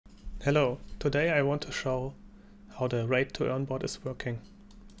Hello, today I want to show how the Raid2Earn bot is working.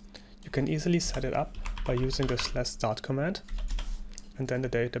 You can easily set it up by using the /start command, and then the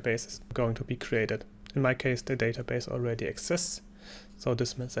database is going to be created. In my case, the database already exists, so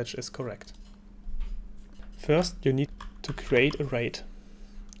this message is correct. First, you need to create a raid.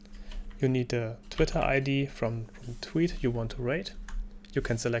 You need a Twitter ID from the tweet you want to raid. You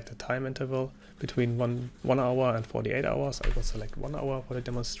can select a time interval between 1 hour and 48 hours. I will select 1 hour for the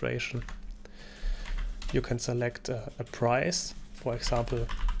demonstration. You can select a price, for example,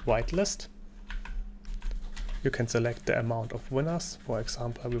 whitelist. You can select the amount of winners. For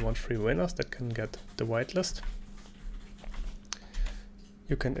example, we want 3 winners that can get the whitelist.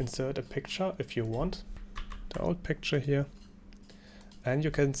 You can insert a picture if you want, the old picture here. And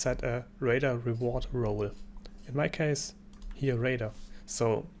you can set a raider reward role. In my case, here raider.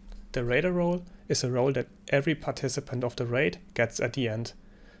 So the raider role is a role that every participant of the raid gets at the end.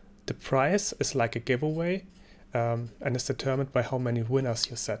 The prize is like a giveaway and is determined by how many winners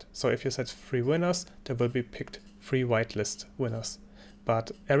you set. So if you set 3 winners, there will be picked 3 whitelist winners.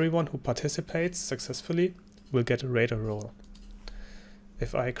 But everyone who participates successfully will get a raider role.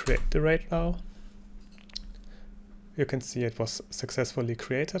 If I create the raid now, you can see it was successfully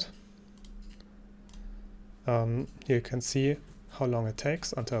created. Here you can see how long it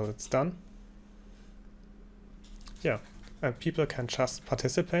takes until it's done. Yeah, and people can just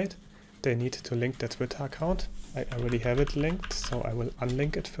participate. They need to link their Twitter account. I already have it linked, so I will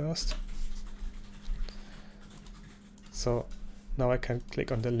unlink it first. So now I can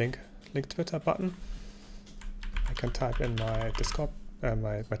click on the link Twitter button. I can type in my Discord,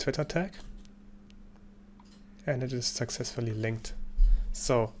 my Twitter tag, and it is successfully linked.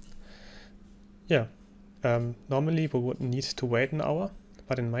 So yeah. Normally we would need to wait an hour,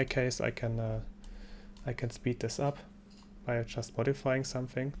 but in my case I can speed this up by just modifying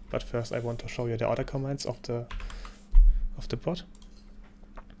something. But first I want to show you the other commands of the bot.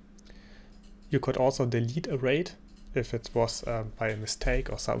 You could also delete a raid if it was by a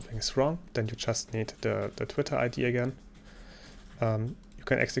mistake or something is wrong. Then you just need the Twitter ID again. You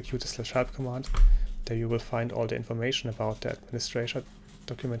can execute the /help command. There you will find all the information about the administration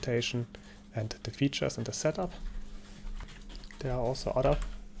documentation and the features and the setup. There are also other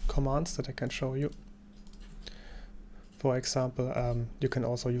commands that I can show you. For example, you can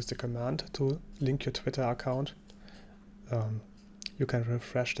also use the command to link your Twitter account. You can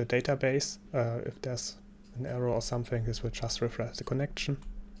refresh the database. If there's an error or something, this will just refresh the connection.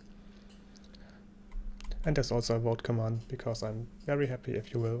 And there's also a vote command, because I'm very happy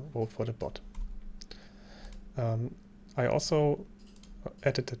if you will vote for the bot. I also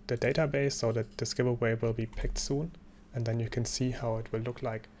added the database so that this giveaway will be picked soon, and then you can see how it will look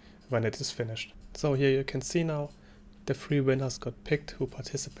like when it is finished. So here you can see now the 3 winners got picked who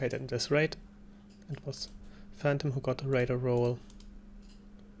participated in this raid. It was Phantom who got the raider role,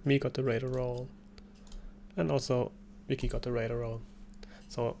 me got the raider role, and also Vicky got the raider role.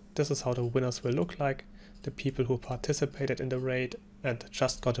 So this is how the winners will look like. The people who participated in the raid and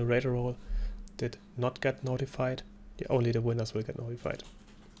just got a raider role did not get notified. Only the winners will get notified.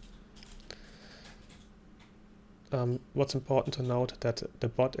 What's important to note that the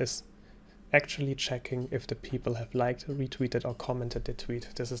bot is actually checking if the people have liked, retweeted or commented the tweet.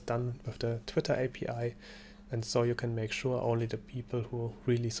 This is done with the Twitter API, and so you can make sure only the people who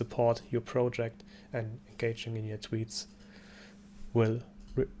really support your project and engaging in your tweets will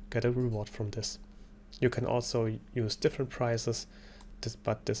get a reward from this. You can also use different prizes,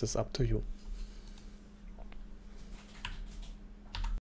 but this is up to you.